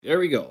There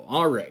we go.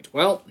 All right.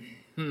 Well,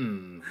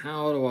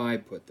 how do I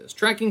put this?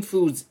 Tracking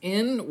foods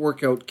in,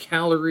 workout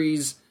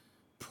calories,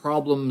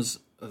 problems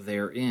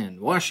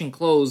therein. Washing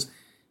clothes,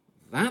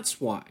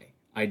 that's why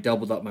I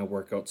doubled up my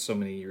workouts so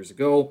many years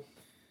ago.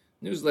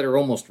 Newsletter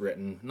almost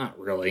written, not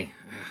really.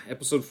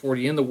 Episode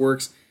 40 in the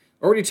works.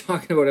 Already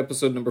talking about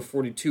episode number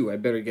 42. I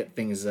better get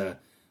things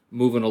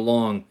moving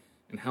along.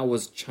 And how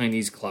was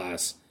Chinese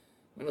class?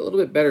 Went a little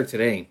bit better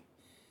today.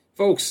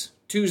 Folks,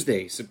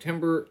 Tuesday,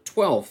 September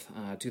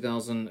 12th,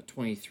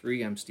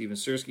 2023. I'm Steven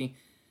Sersky,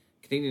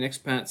 Canadian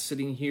expat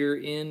sitting here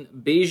in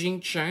Beijing,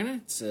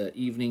 China. It's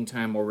evening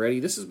time already.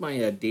 This is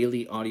my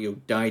daily audio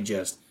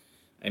digest.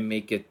 I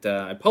make it,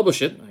 I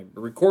publish it, I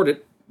record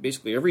it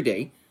basically every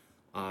day.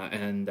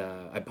 And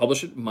I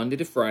publish it Monday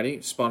to Friday,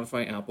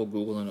 Spotify, Apple,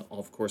 Google, and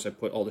of course I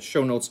put all the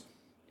show notes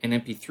and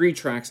MP3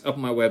 tracks up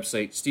on my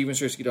website,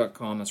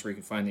 stevensersky.com. That's where you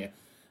can find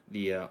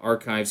the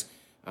archives.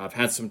 I've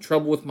had some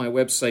trouble with my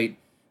website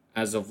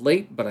as of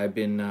late, but I've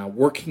been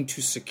working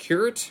to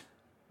secure it.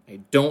 I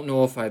don't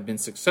know if I've been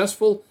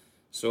successful,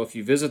 so if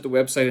you visit the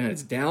website and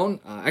it's down,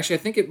 actually I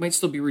think it might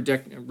still be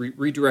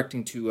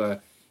redirecting to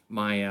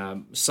my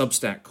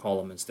Substack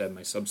column instead,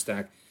 my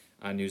Substack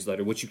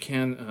newsletter, which you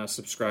can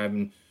subscribe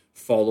and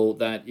follow.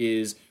 That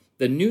is,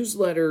 the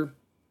newsletter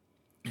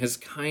has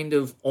kind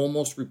of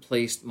almost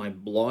replaced my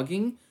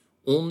blogging,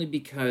 only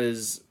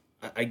because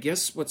I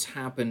guess what's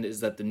happened is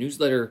that the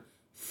newsletter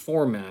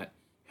format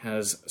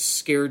has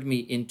scared me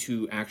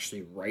into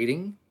actually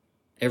writing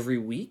every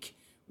week,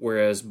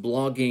 whereas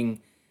blogging,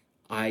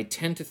 I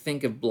tend to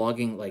think of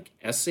blogging like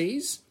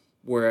essays,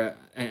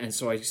 and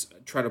so I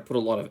try to put a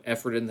lot of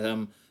effort into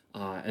them,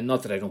 and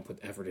not that I don't put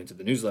effort into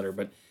the newsletter,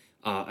 but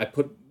I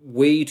put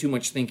way too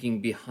much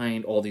thinking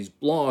behind all these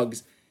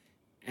blogs,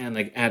 and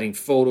like adding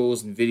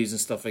photos and videos and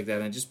stuff like that,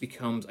 and it just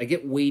becomes, I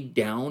get weighed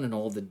down in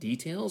all the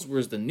details,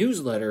 whereas the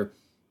newsletter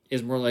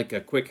is more like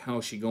a quick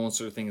how's she going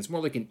sort of thing. It's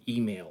more like an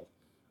email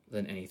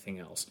than anything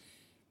else.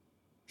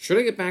 Should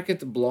I get back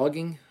into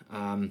blogging?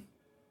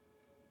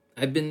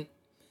 I've been,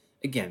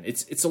 again,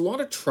 it's a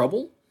lot of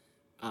trouble,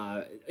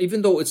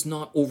 even though it's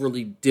not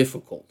overly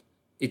difficult.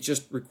 It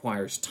just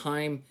requires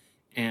time,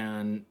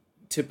 and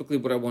typically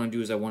what I want to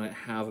do is I want to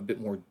have a bit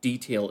more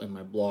detail in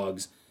my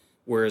blogs,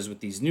 whereas with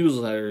these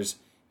newsletters,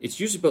 it's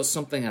usually about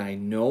something I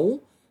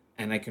know,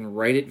 and I can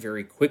write it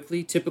very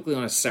quickly, typically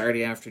on a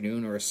Saturday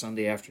afternoon or a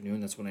Sunday afternoon.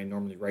 That's when I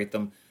normally write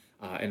them.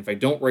 And if I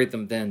don't write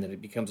them then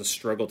it becomes a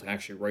struggle to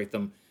actually write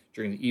them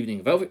during the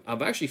evening.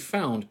 I've actually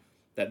found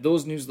that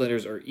those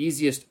newsletters are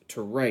easiest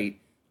to write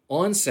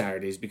on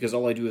Saturdays because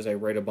all I do is I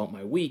write about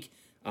my week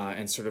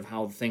and sort of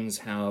how things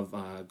have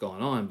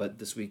gone on. But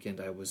this weekend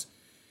I was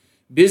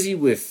busy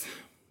with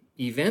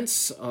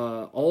events,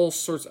 all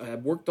sorts. I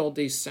had worked all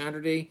day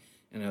Saturday,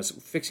 and I was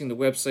fixing the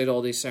website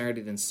all day Saturday.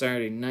 Then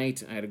Saturday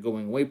night I had a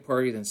going away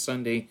party. Then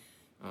Sunday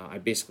I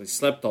basically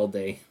slept all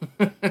day.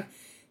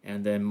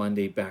 And then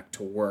Monday back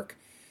to work.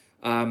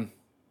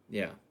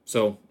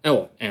 So,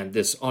 and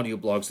this audio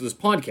blog, so this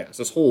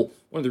podcast,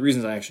 one of the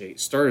reasons I actually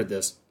started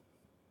this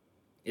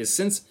is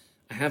since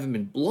I haven't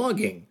been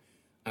blogging,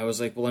 I was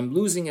like, well, I'm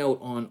losing out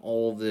on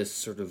all this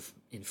sort of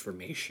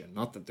information.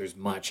 Not that there's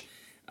much,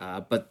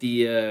 but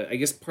I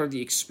guess part of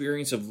the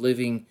experience of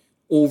living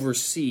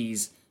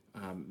overseas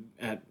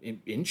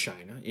in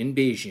China, in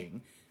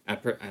Beijing,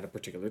 at a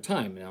particular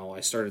time. Now,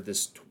 I started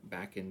this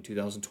back in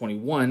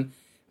 2021,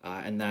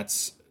 and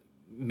that's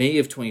May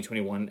of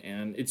 2021,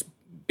 and it's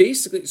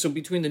basically, so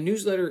between the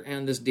newsletter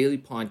and this daily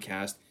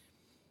podcast,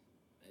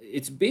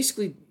 it's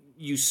basically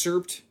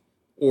usurped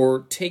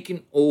or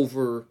taken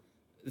over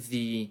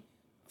the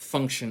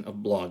function of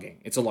blogging.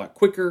 It's a lot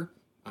quicker,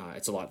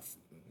 it's a lot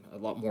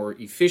more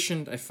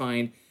efficient, I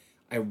find.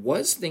 I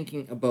was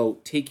thinking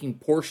about taking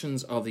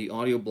portions of the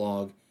audio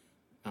blog,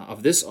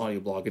 of this audio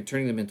blog, and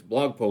turning them into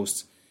blog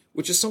posts,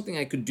 which is something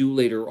I could do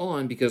later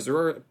on, because there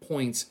are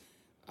points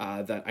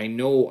that I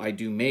know I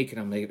do make, and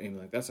I'm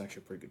like, that's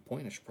actually a pretty good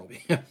point. I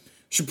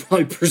should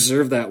probably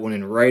preserve that one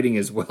in writing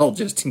as well,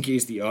 just in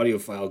case the audio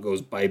file goes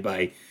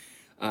bye-bye.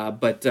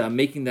 But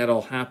making that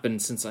all happen,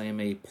 since I am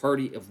a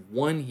party of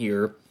one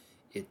here,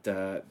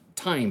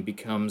 time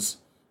becomes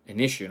an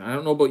issue. And I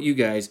don't know about you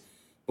guys,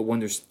 but when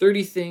there's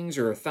 30 things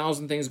or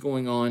 1,000 things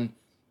going on,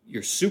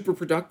 you're super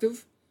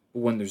productive.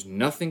 But when there's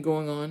nothing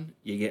going on,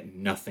 you get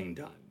nothing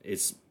done.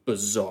 It's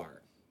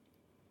bizarre.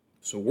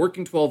 So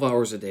working 12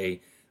 hours a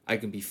day, I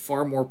can be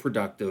far more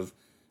productive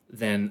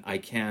than I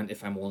can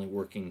if I'm only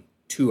working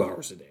 2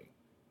 hours a day.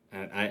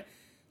 And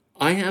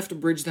I have to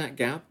bridge that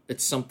gap.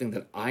 It's something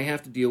that I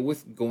have to deal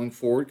with going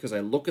forward, because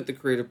I look at the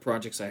creative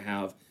projects I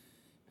have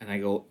and I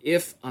go,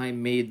 if I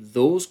made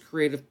those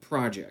creative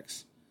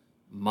projects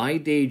my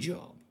day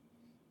job,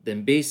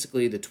 then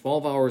basically the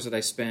 12 hours that I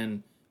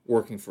spend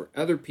working for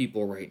other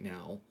people right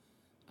now,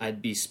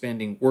 I'd be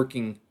spending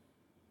working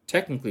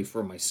technically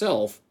for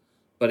myself,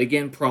 but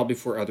again, probably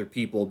for other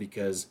people,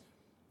 because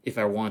if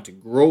I want to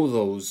grow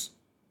those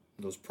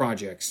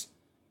projects,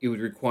 it would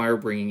require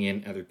bringing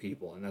in other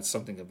people. And that's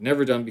something I've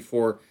never done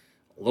before.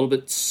 A little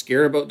bit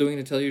scared about doing,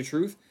 to tell you the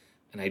truth.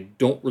 and I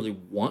don't really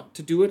want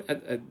to do it,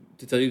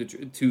 to tell you the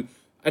truth.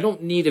 I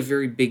don't need a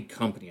very big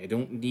company. I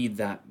don't need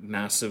that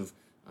massive,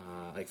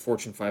 like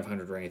Fortune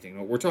 500 or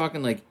anything. We're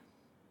talking like,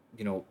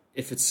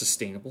 if it's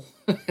sustainable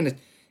and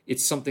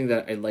it's something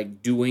that I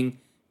like doing,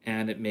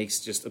 and it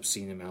makes just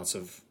obscene amounts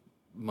of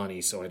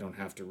money, so I don't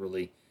have to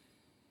really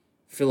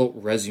fill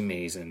out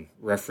resumes and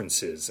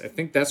references. I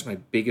think that's my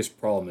biggest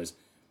problem is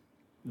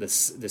the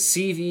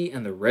CV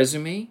and the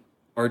resume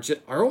are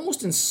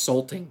almost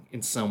insulting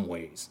in some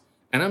ways.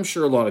 And I'm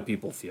sure a lot of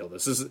people feel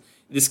this.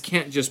 This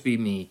can't just be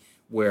me,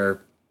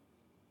 where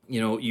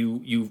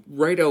you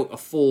write out a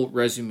full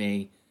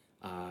resume,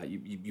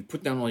 you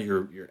put down all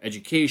your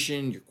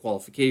education, your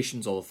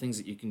qualifications, all the things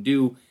that you can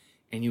do,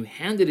 and you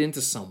hand it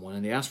into someone,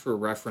 and they ask for a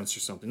reference or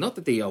something. Not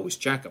that they always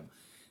check them,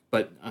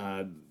 but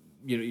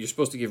you're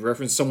supposed to give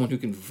reference to someone who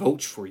can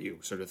vouch for you,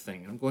 sort of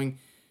thing. And I'm going,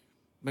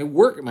 my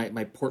work,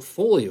 my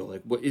portfolio,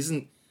 like, what,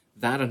 isn't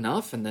that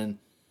enough? And then,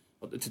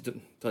 to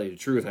tell you the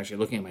truth, actually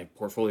looking at my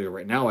portfolio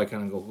right now, I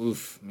kind of go,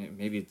 oof,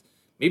 maybe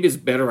it's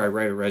better I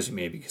write a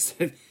resume, because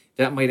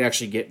that might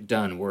actually get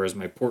done. Whereas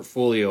my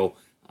portfolio,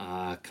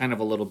 kind of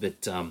a little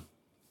bit,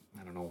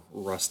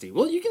 rusty.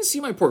 Well, you can see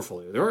my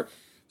portfolio.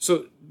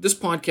 So this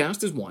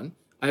podcast is one.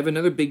 I have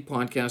another big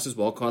podcast as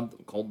well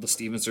called the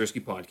Steven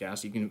Sersky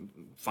Podcast. You can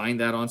find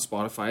that on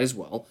Spotify as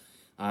well.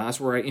 That's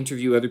where I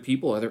interview other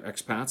people, other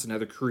expats, and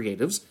other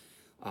creatives.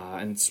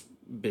 And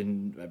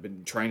I've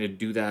been trying to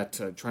do that.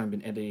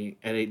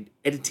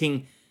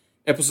 Editing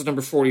episode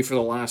number 40 for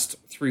the last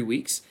 3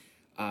 weeks.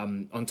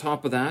 On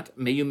top of that,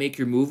 May You Make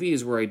Your Movie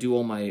is where I do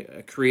all my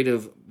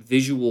creative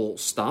visual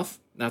stuff.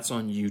 That's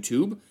on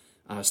YouTube.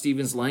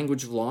 Steven's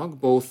Language Vlog,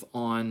 both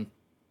on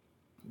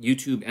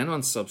YouTube and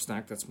on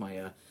Substack. That's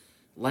my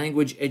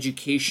language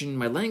education,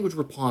 my language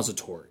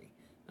repository.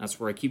 That's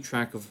where I keep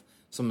track of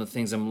some of the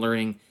things I'm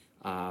learning,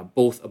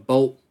 both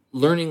about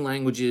learning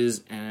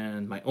languages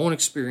and my own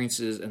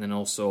experiences, and then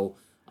also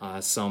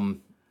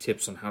some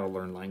tips on how to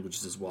learn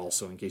languages as well.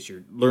 So in case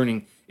you're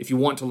learning, if you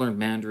want to learn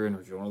Mandarin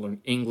or if you want to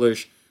learn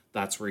English,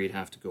 that's where you'd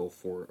have to go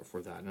for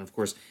that. And of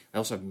course, I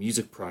also have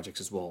music projects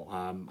as well.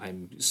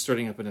 I'm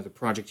starting up another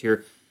project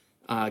here.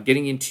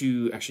 Getting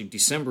into, actually,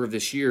 December of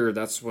this year,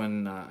 that's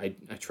when I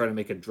try to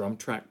make a drum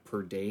track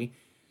per day.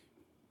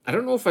 I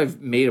don't know if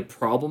I've made a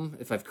problem,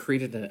 if I've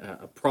created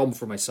a problem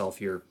for myself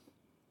here.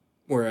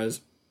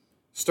 Whereas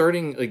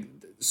starting,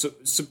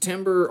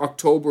 September,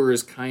 October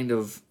is kind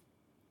of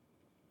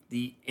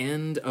the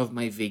end of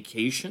my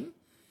vacation.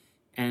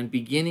 And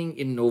beginning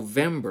in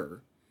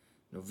November,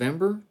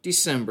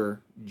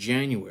 December,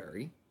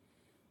 January,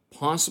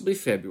 possibly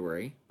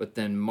February, but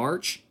then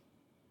March,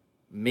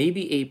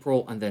 maybe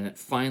April, and then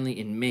finally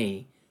in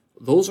May.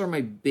 Those are my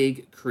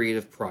big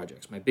creative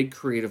projects, my big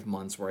creative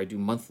months where I do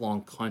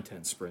month-long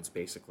content sprints,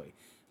 basically.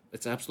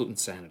 It's absolute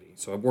insanity.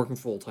 So I'm working a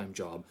full-time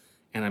job,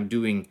 and I'm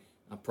doing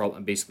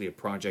basically a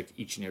project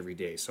each and every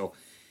day. So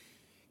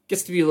it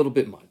gets to be a little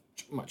bit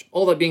much.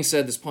 All that being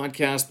said, this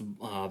podcast,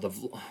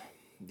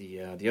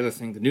 the other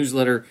thing, the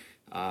newsletter,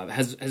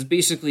 has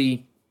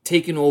basically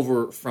taken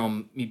over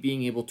from me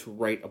being able to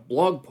write a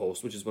blog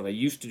post, which is what I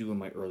used to do in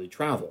my early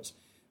travels.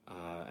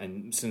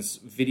 And since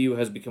video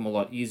has become a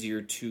lot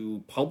easier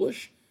to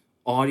publish,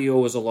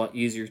 audio is a lot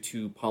easier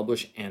to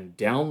publish and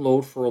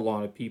download for a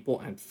lot of people,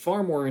 and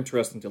far more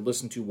interesting to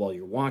listen to while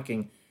you're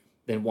walking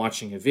than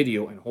watching a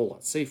video, and a whole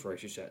lot safer,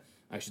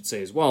 I should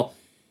say as well.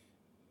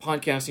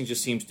 Podcasting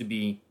just seems to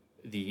be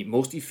the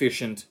most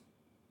efficient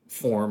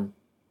form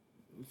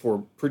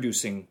for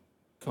producing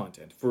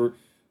content, for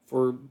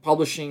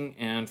publishing,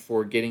 and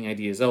for getting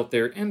ideas out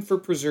there, and for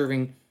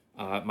preserving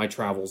my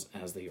travels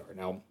as they are.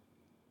 Now,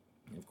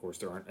 of course,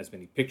 there aren't as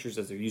many pictures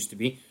as there used to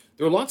be.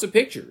 There are lots of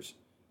pictures.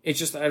 It's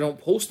just that I don't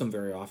post them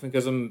very often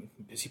because I'm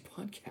busy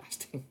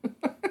podcasting.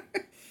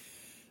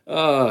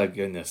 Oh,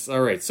 goodness.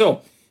 All right.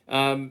 So,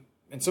 and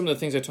some of the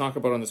things I talk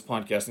about on this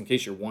podcast, in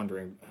case you're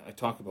wondering, I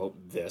talk about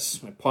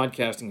this. My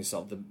podcasting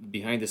itself, the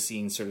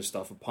behind-the-scenes sort of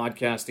stuff of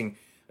podcasting.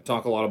 I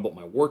talk a lot about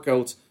my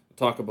workouts. I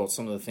talk about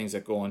some of the things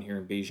that go on here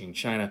in Beijing,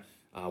 China.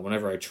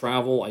 Whenever I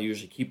travel, I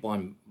usually keep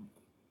on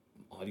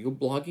audio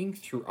blogging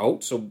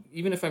throughout. So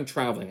even if I'm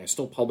traveling, I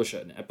still publish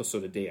an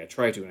episode a day. I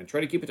try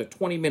to keep it to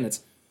 20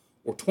 minutes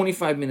or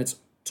 25 minutes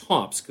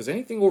tops, because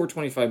anything over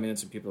 25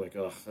 minutes and people are like,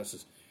 oh,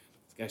 this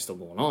guy's still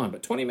going on.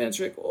 But 20 minutes,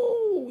 you're like,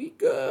 oh, he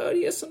good,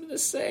 he has something to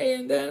say,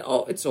 and then,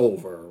 oh, it's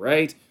over,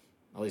 right?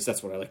 At least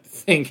that's what I like to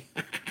think.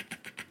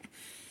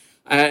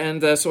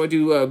 And so I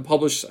do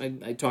publish,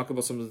 I talk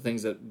about some of the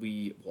things that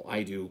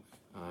I do,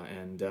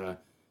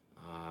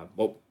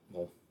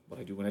 what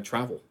I do when I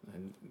travel.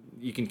 And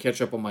you can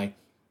catch up on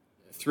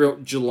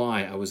throughout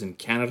July, I was in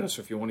Canada,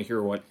 so if you want to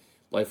hear what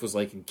life was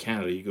like in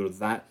Canada, you go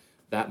to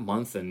that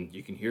month, and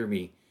you can hear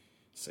me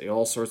say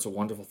all sorts of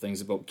wonderful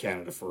things about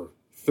Canada for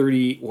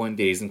 31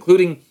 days,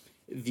 including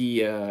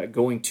the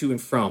going to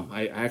and from.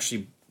 I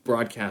actually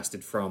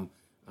broadcasted from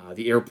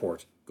the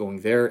airport,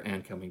 going there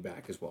and coming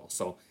back as well.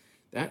 So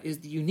that is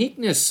the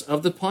uniqueness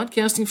of the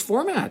podcasting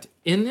format,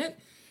 isn't it?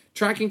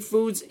 Tracking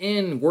foods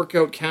in,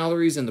 workout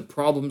calories, and the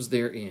problems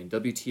therein.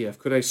 WTF.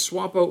 Could I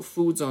swap out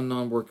foods on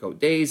non-workout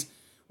days,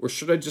 or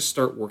should I just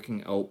start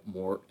working out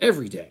more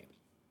every day?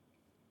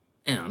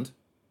 And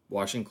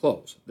washing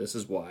clothes. This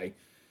is why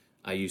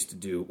I used to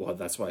do, well,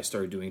 that's why I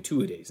started doing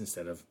 2-a-days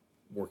instead of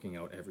working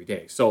out every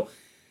day. So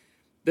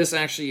this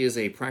actually is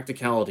a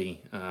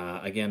practicality.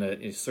 Again,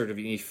 it's sort of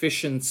an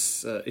efficient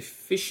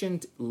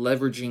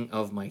leveraging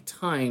of my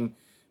time,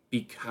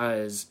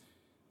 because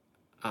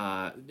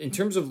in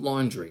terms of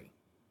laundry,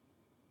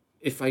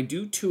 if I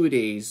do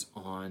 2-a-days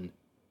on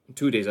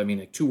 2-a-days, I mean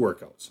like 2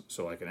 workouts.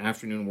 So like an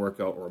afternoon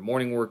workout or a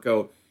morning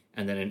workout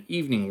and then an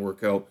evening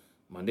workout,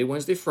 Monday,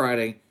 Wednesday,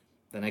 Friday,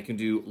 then I can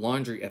do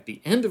laundry at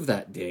the end of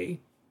that day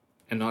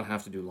and not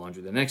have to do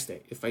laundry the next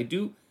day. If I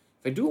do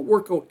a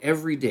workout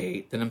every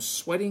day, then I'm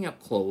sweating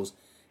up clothes,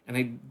 and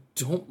I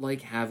don't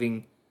like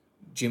having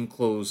gym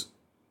clothes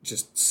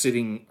just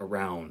sitting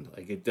around.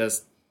 Like, it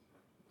does,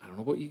 I don't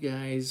know about you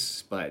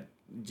guys, but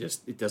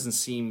just it doesn't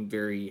seem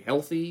very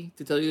healthy,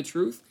 to tell you the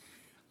truth.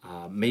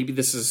 Maybe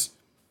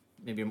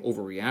I'm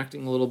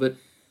overreacting a little bit.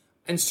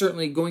 And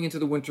certainly going into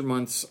the winter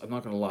months, I'm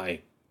not going to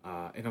lie,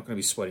 you're not going to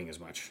be sweating as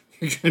much.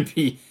 You're going to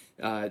be,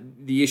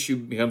 the issue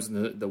becomes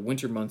in the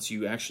winter months,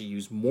 you actually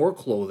use more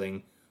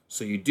clothing,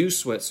 so you do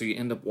sweat, so you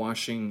end up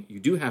washing, you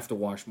do have to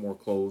wash more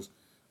clothes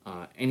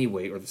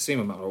anyway, or the same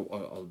amount,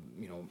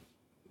 you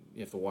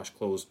have to wash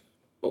clothes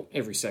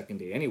every second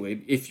day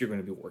anyway, if you're going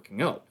to be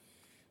working out.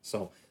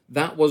 So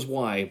that was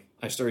why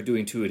I started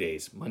doing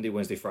 2-a-days, Monday,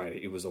 Wednesday,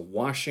 Friday. It was a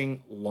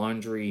washing,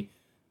 laundry,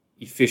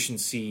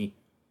 efficiency,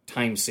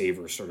 time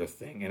saver sort of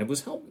thing. And it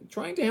was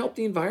trying to help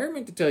the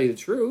environment, to tell you the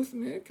truth,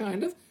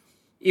 kind of.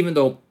 Even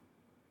though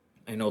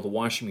I know the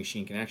washing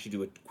machine can actually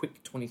do a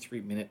quick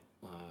 23-minute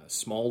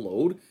small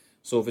load.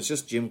 So if it's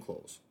just gym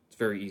clothes, it's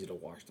very easy to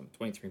wash them,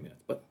 23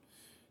 minutes. But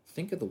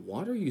think of the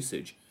water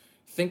usage.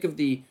 Think of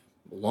the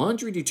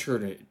laundry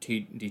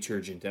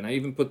detergent, and I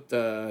even put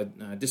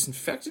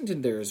disinfectant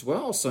in there as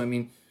well. So, I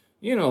mean,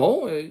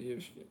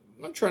 I'm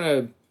not trying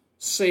to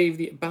save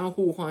the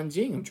Baohu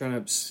Hanjing. I'm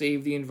trying to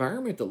save the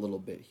environment a little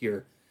bit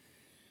here.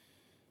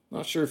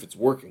 Not sure if it's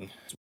working.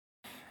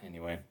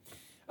 Anyway,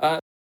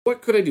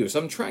 what could I do?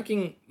 So I'm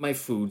tracking my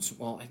foods.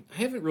 Well,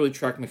 I haven't really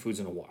tracked my foods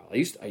in a while.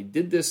 I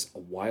did this a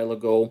while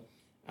ago,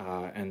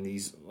 and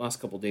these last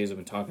couple of days I've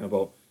been talking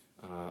about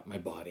my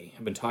body.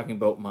 I've been talking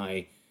about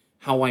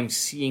how I'm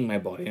seeing my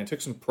body. And I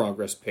took some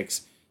progress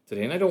pics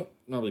today, and I don't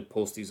normally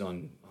post these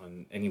on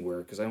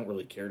anywhere because I don't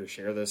really care to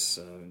share this.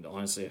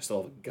 Honestly, I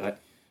still have a gut,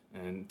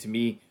 and to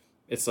me,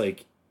 it's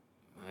like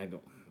I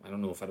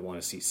don't know if I'd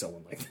want to see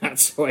someone like that,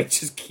 so I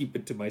just keep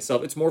it to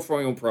myself. It's more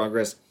for my own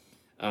progress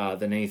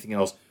than anything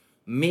else.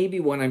 Maybe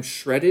when I'm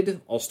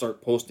shredded, I'll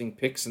start posting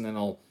pics, and then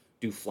I'll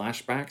do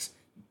flashbacks,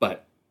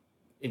 but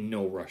in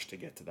no rush to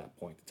get to that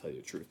point, to tell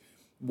you the truth.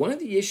 One of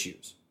the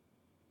issues,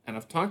 and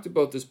I've talked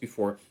about this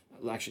before,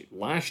 actually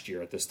last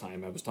year at this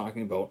time, I was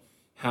talking about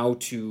how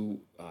to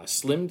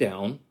slim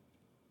down,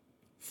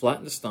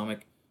 flatten the stomach,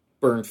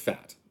 burn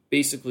fat,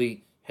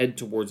 basically head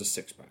towards a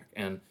six-pack.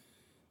 And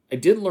I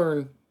did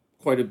learn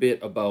quite a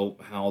bit about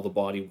how the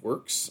body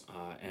works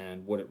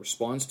and what it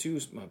responds to,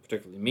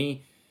 particularly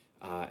me,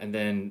 and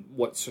then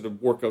what sort of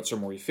workouts are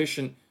more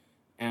efficient,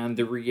 and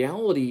the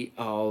reality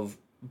of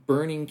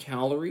burning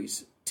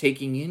calories,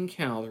 taking in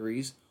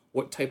calories,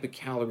 what type of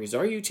calories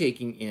are you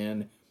taking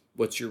in,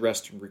 what's your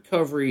rest and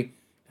recovery,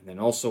 and then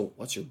also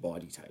what's your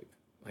body type,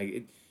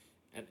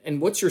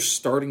 and what's your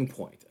starting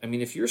point. I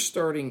mean, if you're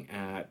starting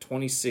at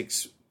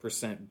 26%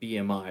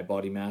 BMI,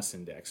 body mass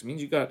index, it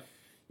means you got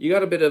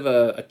a bit of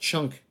a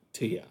chunk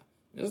to you.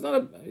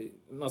 I'm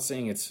not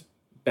saying it's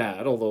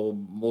bad, although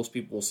most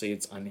people will say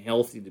it's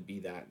unhealthy to be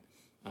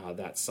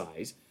that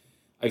size.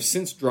 I've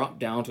since dropped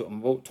down to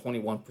about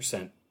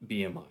 21%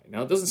 BMI.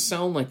 Now, it doesn't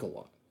sound like a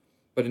lot,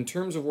 but in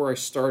terms of where I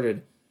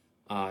started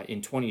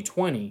in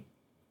 2020,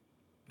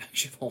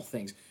 actually of all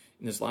things,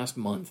 in this last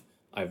month,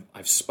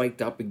 I've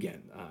spiked up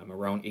again. I'm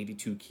around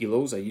 82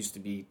 kilos. I used to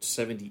be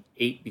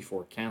 78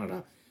 before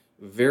Canada.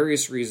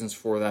 Various reasons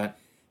for that,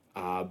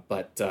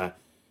 but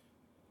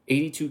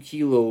 82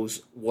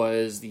 kilos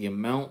was the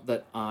amount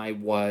that I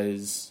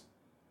was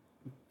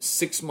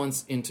 6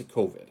 months into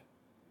COVID,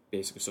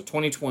 basically. So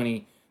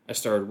 2020, I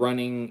started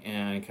running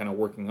and kind of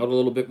working out a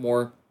little bit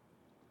more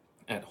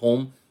at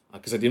home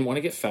because I didn't want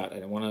to get fat. I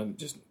didn't want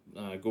to just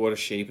go out of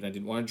shape, and I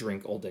didn't want to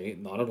drink all day,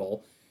 not at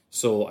all.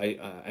 So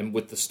and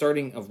with the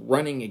starting of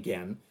running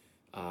again,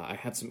 I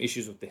had some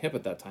issues with the hip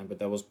at that time, but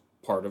that was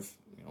part of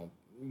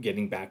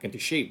getting back into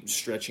shape,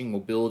 stretching,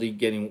 mobility,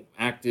 getting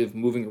active,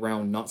 moving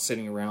around, not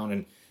sitting around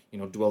and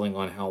dwelling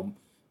on how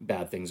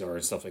bad things are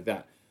and stuff like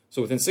that.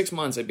 So within 6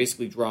 months, I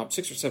basically dropped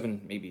 6 or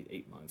 7, maybe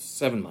 8 months,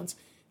 7 months.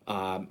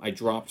 I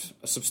dropped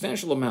a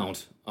substantial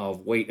amount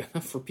of weight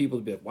for people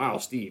to be like, wow,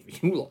 Steve,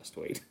 you lost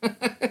weight.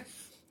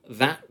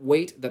 That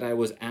weight that I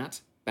was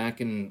at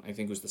back in, I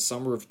think it was the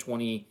summer of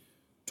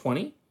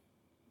 2020,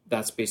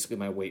 that's basically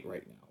my weight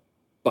right now.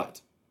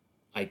 But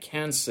I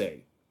can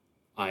say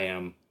I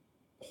am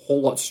a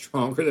whole lot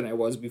stronger than I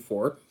was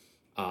before.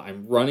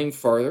 I'm running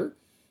farther.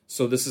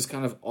 So this is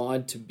kind of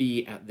odd to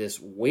be at this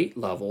weight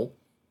level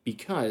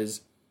because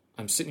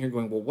I'm sitting here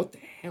going, well, what the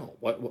hell?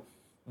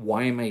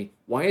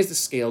 Why is the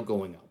scale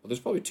going up? Well,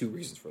 there's probably two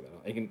reasons for that.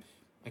 I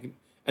can,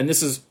 and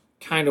this is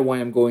kind of why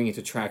I'm going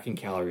into tracking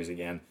calories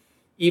again,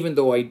 even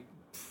though I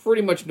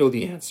pretty much know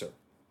the answer.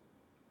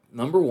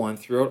 Number one,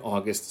 throughout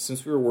August,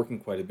 since we were working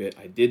quite a bit,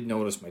 I did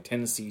notice my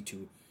tendency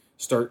to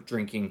start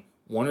drinking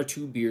 1 or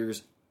 2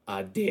 beers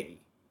a day.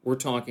 We're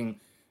talking,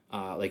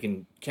 like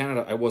in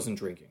Canada, I wasn't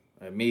drinking.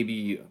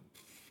 Maybe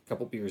a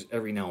couple beers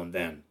every now and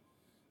then.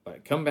 But I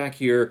come back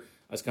here,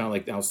 I was kind of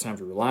like, now it's time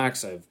to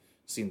relax. I've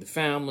seen the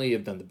family,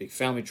 I've done the big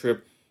family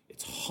trip.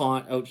 It's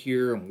hot out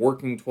here, I'm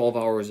working 12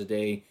 hours a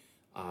day.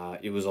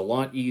 It was a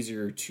lot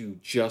easier to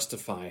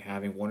justify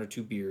having 1 or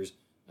 2 beers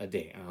a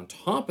day. And on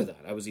top of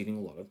that, I was eating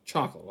a lot of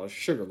chocolate, a lot of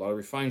sugar, a lot of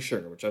refined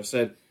sugar, which I've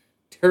said,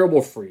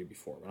 terrible for you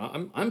before.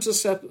 I'm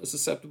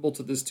susceptible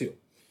to this too.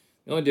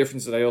 The only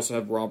difference is that I also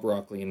have raw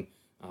broccoli and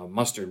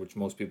mustard, which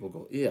most people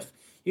go, ugh,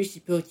 you're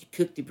supposed to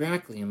cook the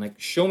broccoli. I'm like,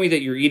 show me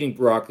that you're eating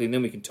broccoli and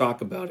then we can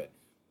talk about it.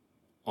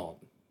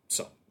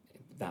 So,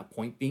 that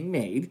point being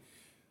made,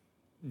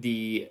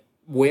 the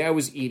way I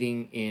was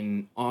eating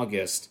in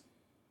August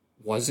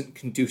wasn't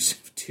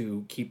conducive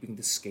to keeping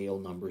the scale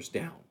numbers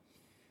down.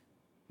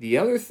 The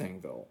other thing,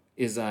 though,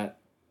 is that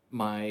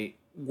my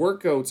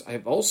workouts,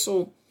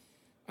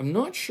 I'm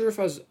not sure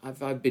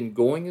if I've been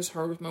going as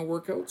hard with my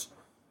workouts,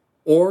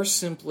 or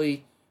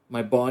simply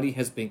my body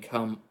has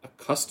become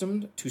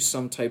accustomed to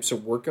some types of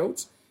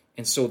workouts,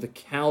 and so the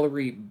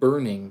calorie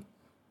burning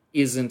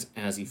isn't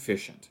as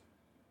efficient.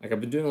 Like, I've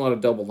been doing a lot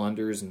of double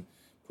unders and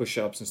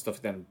push-ups and stuff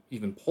like that, and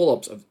even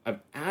pull-ups.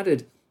 I've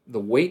added the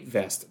weight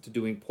vest to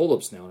doing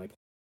pull-ups now, and I put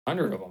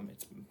 100 of them.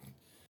 It's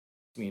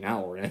me an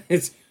hour, and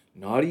it's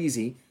not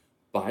easy,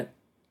 but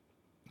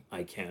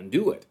I can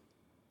do it.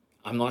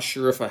 I'm not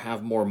sure if I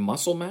have more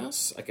muscle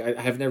mass. Like,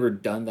 I have never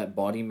done that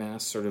body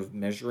mass sort of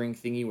measuring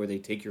thingy where they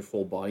take your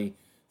full body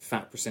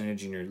fat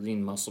percentage and your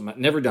lean muscle mass.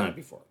 Never done it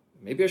before.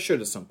 Maybe I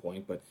should at some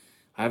point, but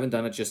I haven't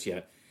done it just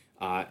yet.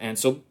 And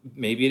so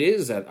maybe it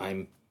is that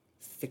I'm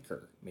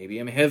thicker. Maybe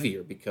I'm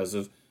heavier because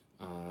of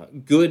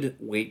good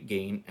weight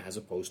gain as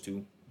opposed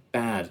to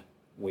bad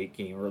weight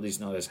gain, or at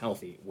least not as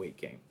healthy weight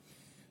gain.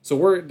 So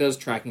where does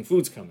tracking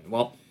foods come in?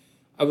 Well,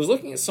 I was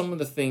looking at some of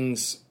the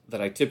things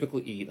that I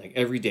typically eat, like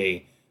every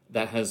day,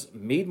 that has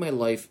made my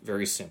life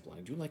very simple.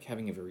 I do like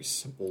having a very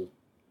simple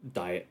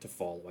diet to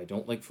follow. I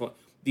don't like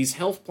these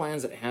health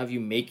plans that have you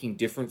making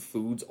different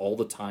foods all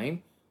the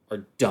time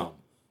are dumb.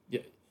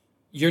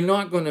 You're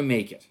not going to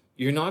make it.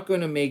 You're not going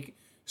to make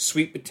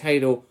sweet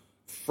potato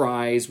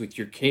fries with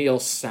your kale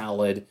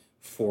salad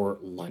for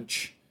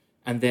lunch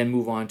and then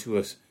move on to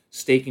a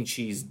steak and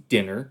cheese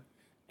dinner,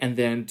 and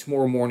then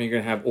tomorrow morning you're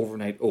going to have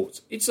overnight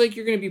oats. It's like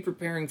you're going to be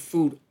preparing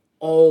food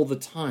all the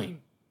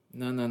time.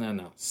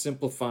 No.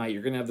 Simplify.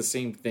 You're going to have the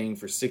same thing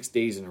for 6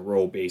 days in a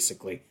row,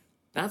 basically.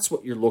 That's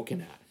what you're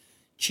looking at.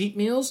 Cheat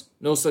meals?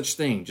 No such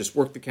thing. Just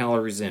work the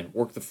calories in.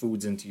 Work the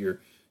foods into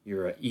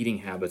your eating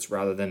habits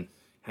rather than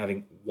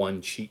having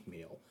one cheat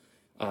meal.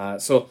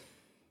 So,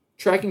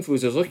 tracking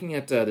foods, I was looking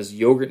at this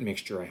yogurt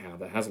mixture I have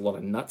that has a lot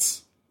of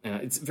nuts.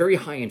 It's very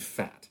high in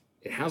fat.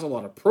 It has a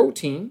lot of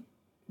protein,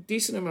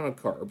 decent amount of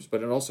carbs,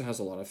 but it also has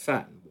a lot of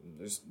fat.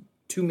 There's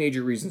 2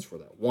 major reasons for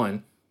that.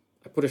 One,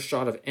 I put a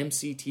shot of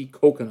MCT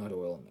coconut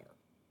oil in there.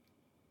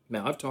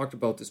 Now, I've talked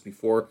about this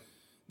before.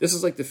 This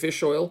is like the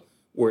fish oil,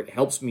 where it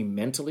helps me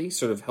mentally,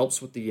 sort of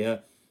helps with the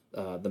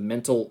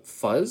mental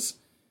fuzz.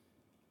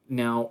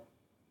 Now,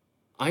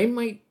 I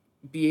might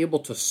be able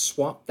to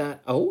swap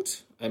that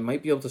out. I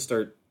might be able to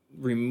start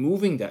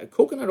removing that.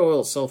 Coconut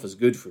oil itself is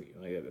good for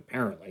you,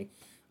 apparently.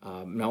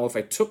 Now, if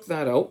I took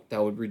that out,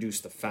 that would reduce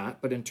the fat.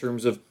 But in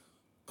terms of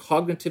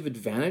cognitive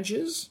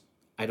advantages,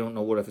 I don't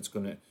know if there's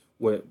going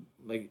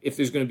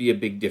to be a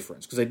big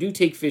difference, because I do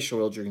take fish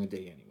oil during the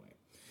day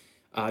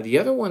anyway. The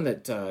other one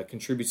that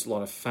contributes a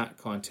lot of fat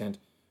content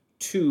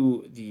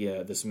to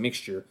this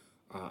mixture,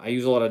 I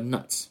use a lot of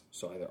nuts,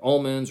 so either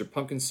almonds or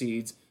pumpkin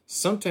seeds,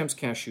 sometimes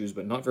cashews,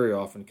 but not very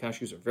often.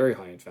 Cashews are very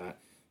high in fat,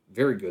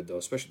 very good though,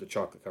 especially the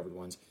chocolate-covered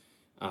ones.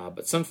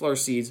 But sunflower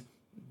seeds,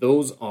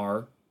 those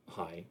are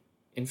high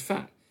in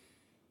fat.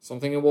 So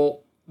I'm thinking,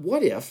 well,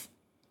 what if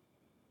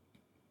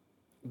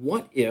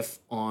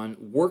on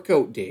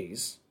workout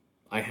days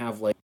I have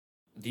like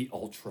the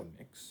Ultra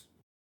Mix,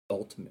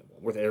 ultimate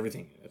one with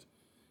everything in it,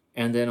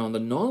 and then on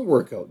the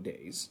non-workout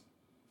days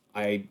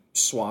I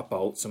swap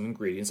out some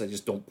ingredients. I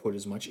just don't put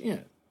as much in.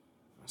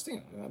 I was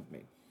thinking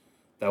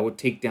that would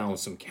take down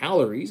some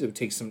calories. It would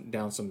take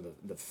down some of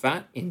the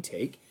fat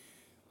intake.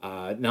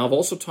 Now, I've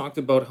also talked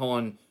about how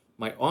on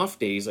my off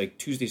days, like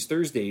Tuesdays,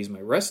 Thursdays, my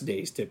rest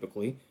days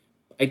typically,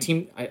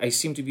 I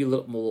seem to be a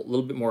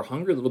little bit more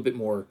hungry, a little bit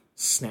more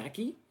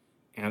snacky.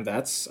 And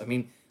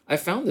I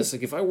found this.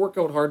 Like, if I work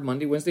out hard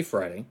Monday, Wednesday,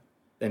 Friday,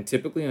 then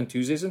typically on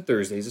Tuesdays and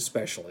Thursdays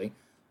especially,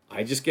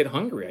 I just get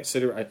hungry.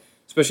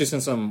 Especially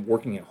since I'm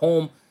working at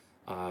home.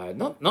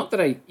 Not that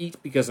I eat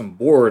because I'm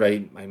bored.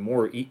 I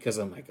more eat because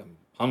I'm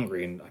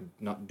hungry and I'm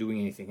not doing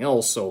anything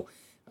else. So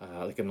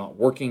like I'm not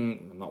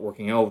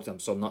working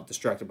out, so I'm not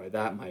distracted by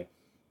that.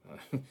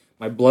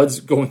 My blood's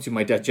going to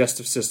my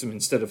digestive system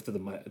instead of to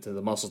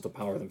the muscles to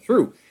power them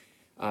through.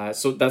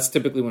 So that's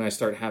typically when I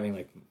start having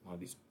like all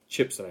these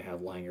chips that I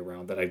have lying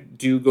around that I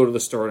do go to the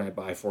store and I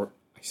buy for.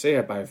 I say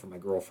I buy it for my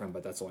girlfriend,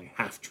 but that's only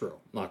half true.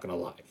 I'm not going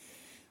to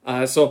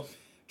lie. So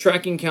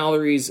tracking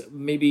calories,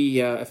 maybe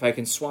if I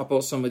can swap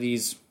out some of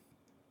these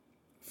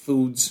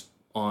foods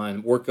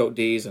on workout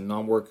days and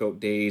non-workout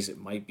days, it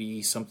might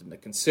be something to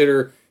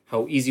consider.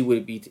 How easy would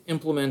it be to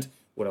implement?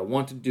 Would I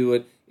want to do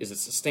it? Is it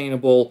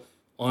sustainable?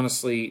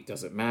 Honestly,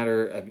 does it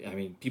matter? I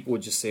mean, people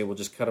would just say, well,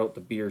 just cut out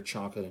the beer,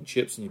 chocolate, and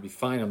chips and you'd be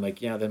fine. I'm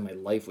like, yeah, then my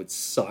life would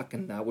suck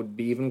and that would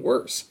be even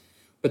worse.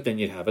 But then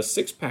you'd have a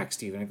six-pack,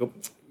 Stephen. I go,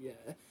 yeah,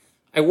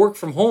 I work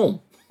from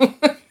home.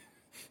 I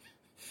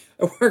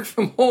work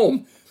from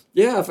home.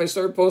 Yeah, if I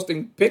start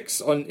posting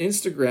pics on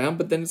Instagram,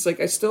 but then it's like,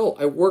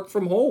 I work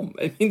from home.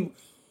 I mean,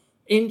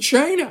 in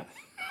China.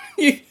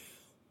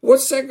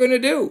 What's that going to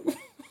do?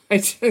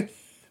 It's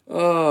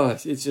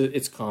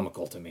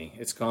comical to me.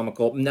 It's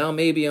comical. Now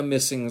maybe I'm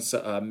missing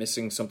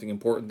something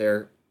important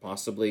there,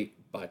 possibly,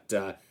 but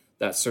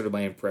that's sort of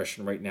my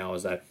impression right now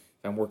is that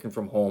if I'm working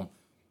from home,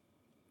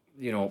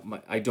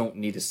 I don't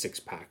need a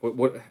six-pack.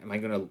 What am I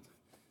going to...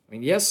 I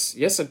mean, yes,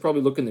 I'd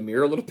probably look in the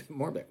mirror a little bit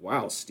more, like,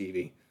 wow,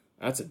 Stevie,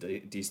 that's a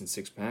decent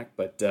six-pack,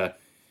 but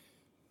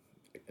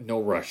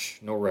no rush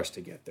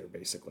to get there,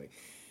 basically.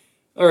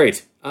 All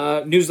right,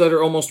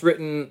 newsletter almost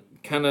written.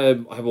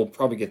 I will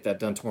probably get that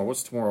done tomorrow.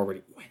 What's tomorrow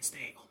already?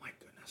 Wednesday. Oh my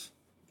goodness,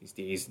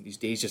 these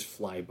days just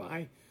fly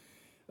by.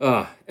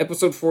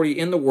 Episode 40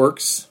 in the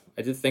works.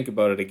 I did think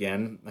about it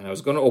again, and I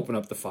was going to open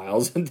up the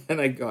files, and then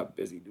I got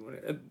busy doing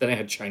it. Then I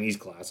had Chinese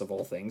class, of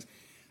all things.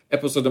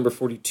 Episode number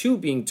 42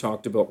 being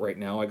talked about right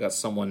now. I got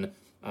someone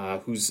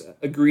who's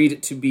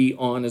agreed to be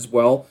on as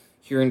well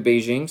here in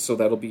Beijing, so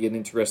that'll be an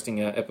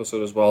interesting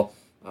episode as well.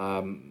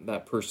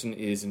 That person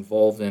is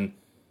involved in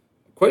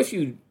quite a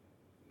few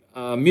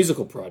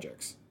musical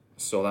projects,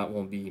 so that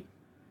won't be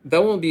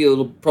probably a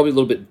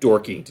little bit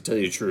dorky, to tell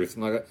you the truth.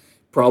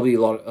 Probably a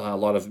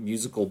lot of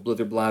musical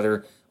blither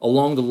blather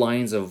along the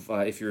lines of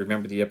if you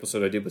remember the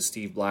episode I did with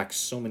Steve Black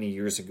so many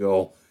years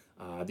ago,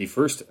 the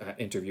first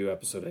interview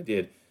episode I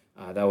did.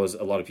 That was,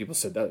 a lot of people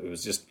said that it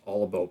was just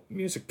all about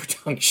music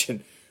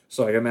production.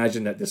 So I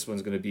imagine that this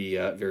one's going to be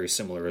very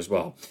similar as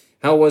well.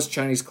 How was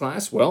Chinese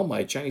class? Well,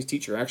 my Chinese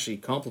teacher actually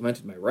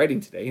complimented my writing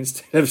today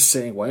instead of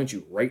saying, why don't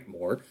you write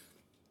more?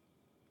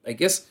 I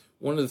guess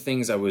one of the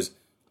things I was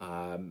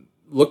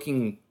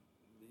looking...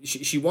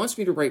 She wants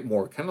me to write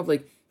more, kind of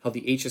like how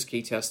the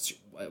HSK test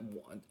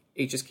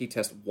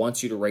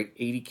wants you to write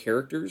 80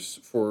 characters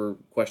for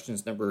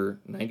questions number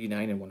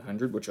 99 and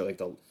 100, which are like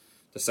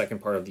the second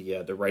part of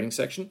the writing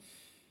section.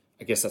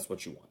 I guess that's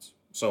what she wants.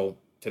 So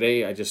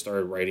today I just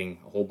started writing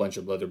a whole bunch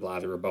of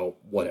blather about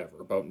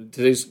whatever.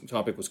 Today's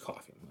topic was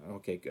coffee.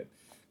 Okay, good.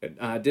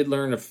 I did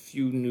learn a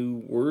few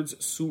new words.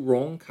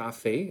 Surong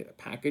cafe,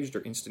 packaged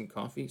or instant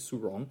coffee.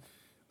 Surong.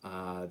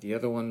 The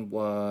other one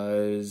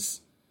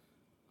was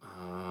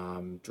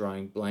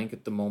drawing blank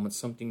at the moment.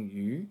 Something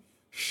yu.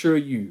 Shi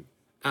yu.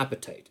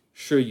 Appetite.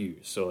 Shi yu.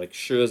 So like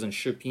shi's and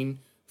shipin.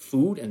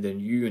 Food, and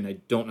then you, and I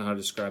don't know how to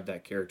describe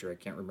that character. I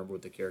can't remember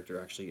what the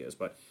character actually is,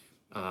 but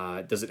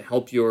does it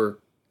help your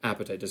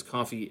appetite? Does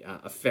coffee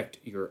affect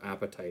your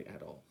appetite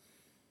at all?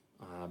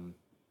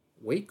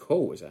 Wei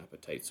Ko is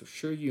appetite, so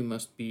sure you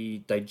must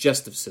be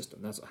digestive system.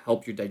 That's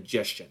help your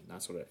digestion.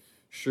 That's what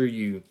sure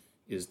you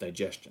is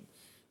digestion.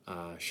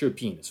 Sure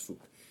pin is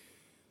food.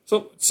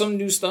 So some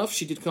new stuff.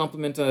 She did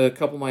compliment a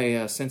couple of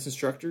my sense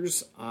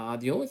instructors.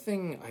 The only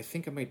thing I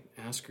think I might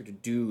ask her to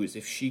do is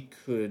if she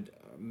could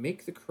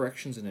make the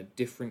corrections in a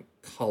different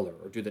color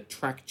or do the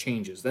track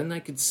changes. Then I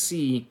could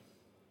see,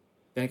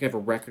 then I could have a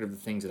record of the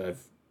things that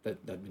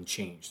have been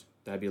changed.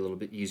 That'd be a little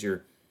bit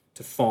easier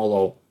to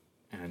follow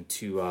and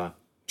to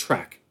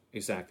track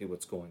exactly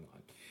what's going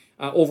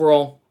on.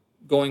 Overall,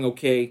 going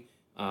okay.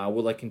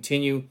 Will I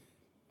continue?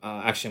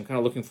 Actually, I'm kind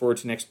of looking forward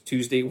to next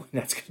Tuesday when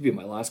that's going to be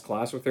my last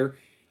class with her.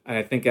 And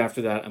I think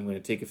after that, I'm going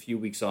to take a few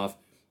weeks off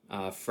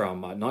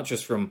from not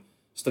just from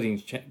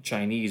studying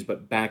Chinese,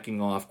 but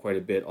backing off quite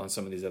a bit on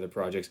some of these other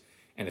projects.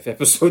 And if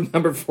episode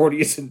number 40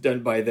 isn't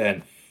done by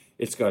then,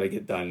 it's got to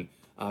get done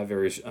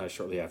very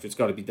shortly after. It's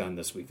got to be done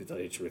this week, to tell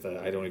you the truth.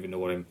 I don't even know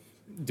what I'm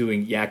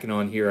doing, yakking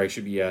on here. I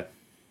should be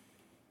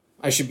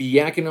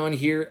yakking on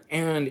here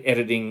and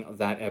editing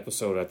that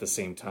episode at the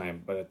same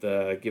time. But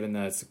given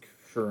that it's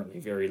currently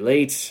very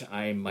late,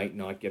 I might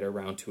not get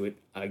around to it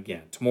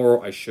again.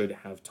 Tomorrow I should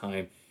have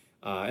time.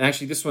 And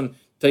actually, this one, to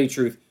tell you the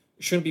truth,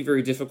 shouldn't be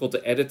very difficult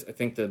to edit. I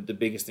think the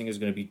biggest thing is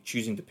going to be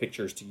choosing the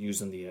pictures to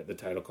use in the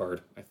title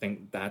card. I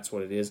think that's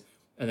what it is.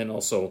 And then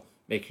also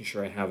making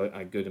sure I have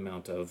a good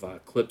amount of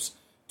clips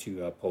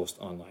to post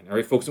online. All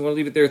right, folks, I'm going to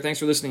leave it there. Thanks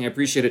for listening. I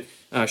appreciate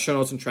it. Show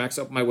notes and tracks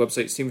up on my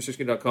website,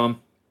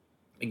 stevensersky.com.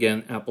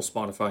 Again, Apple,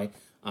 Spotify,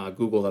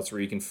 Google. That's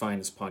where you can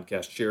find this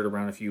podcast. Share it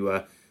around if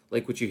you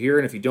like what you hear.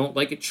 And if you don't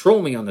like it,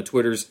 troll me on the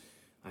Twitters.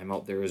 I'm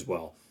out there as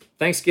well.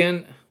 Thanks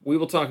again. We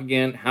will talk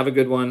again. Have a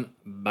good one.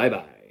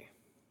 Bye-bye.